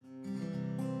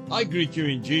I greet you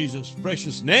in Jesus'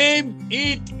 precious name.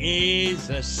 It is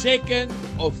the 2nd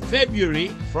of February,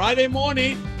 Friday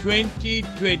morning,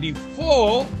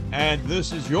 2024. And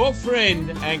this is your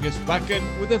friend, Angus Buchan,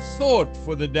 with a thought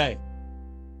for the day.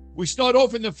 We start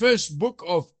off in the first book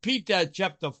of Peter,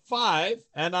 chapter 5,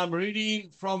 and I'm reading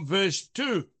from verse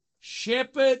 2.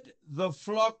 Shepherd the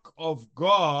flock of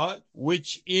God,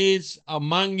 which is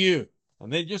among you.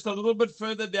 And then just a little bit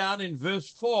further down in verse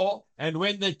 4, and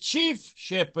when the chief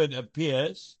shepherd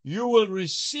appears, you will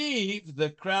receive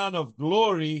the crown of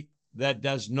glory that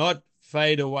does not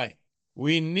fade away.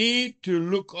 We need to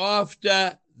look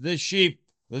after the sheep.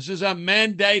 This is a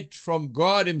mandate from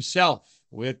God himself.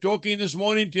 We're talking this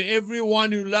morning to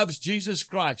everyone who loves Jesus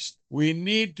Christ. We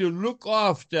need to look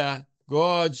after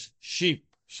God's sheep.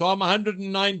 Psalm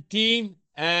 119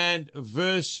 and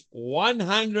verse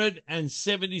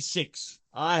 176.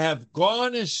 I have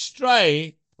gone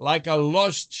astray like a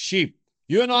lost sheep.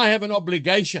 You and I have an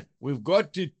obligation. We've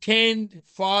got to tend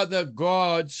Father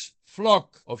God's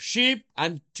flock of sheep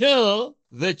until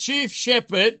the chief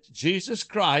shepherd, Jesus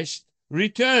Christ,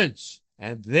 returns.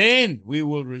 And then we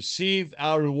will receive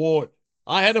our reward.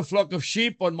 I had a flock of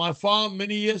sheep on my farm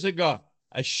many years ago.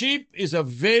 A sheep is a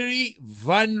very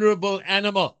vulnerable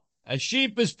animal. A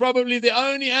sheep is probably the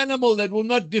only animal that will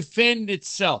not defend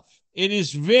itself. It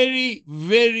is very,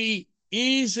 very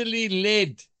easily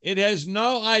led. It has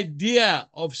no idea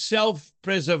of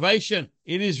self-preservation.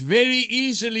 It is very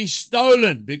easily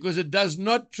stolen because it does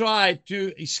not try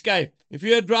to escape. If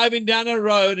you are driving down a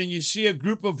road and you see a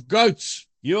group of goats,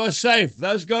 you are safe.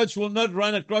 Those goats will not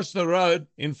run across the road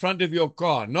in front of your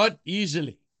car, not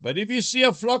easily. But if you see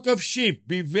a flock of sheep,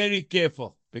 be very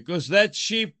careful, because that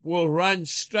sheep will run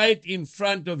straight in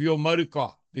front of your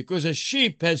motorcar, because a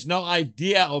sheep has no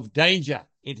idea of danger.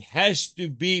 It has to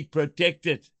be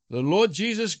protected. The Lord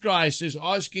Jesus Christ is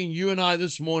asking you and I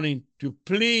this morning to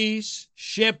please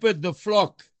shepherd the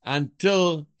flock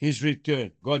until his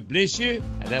return. God bless you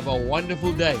and have a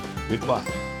wonderful day. Goodbye.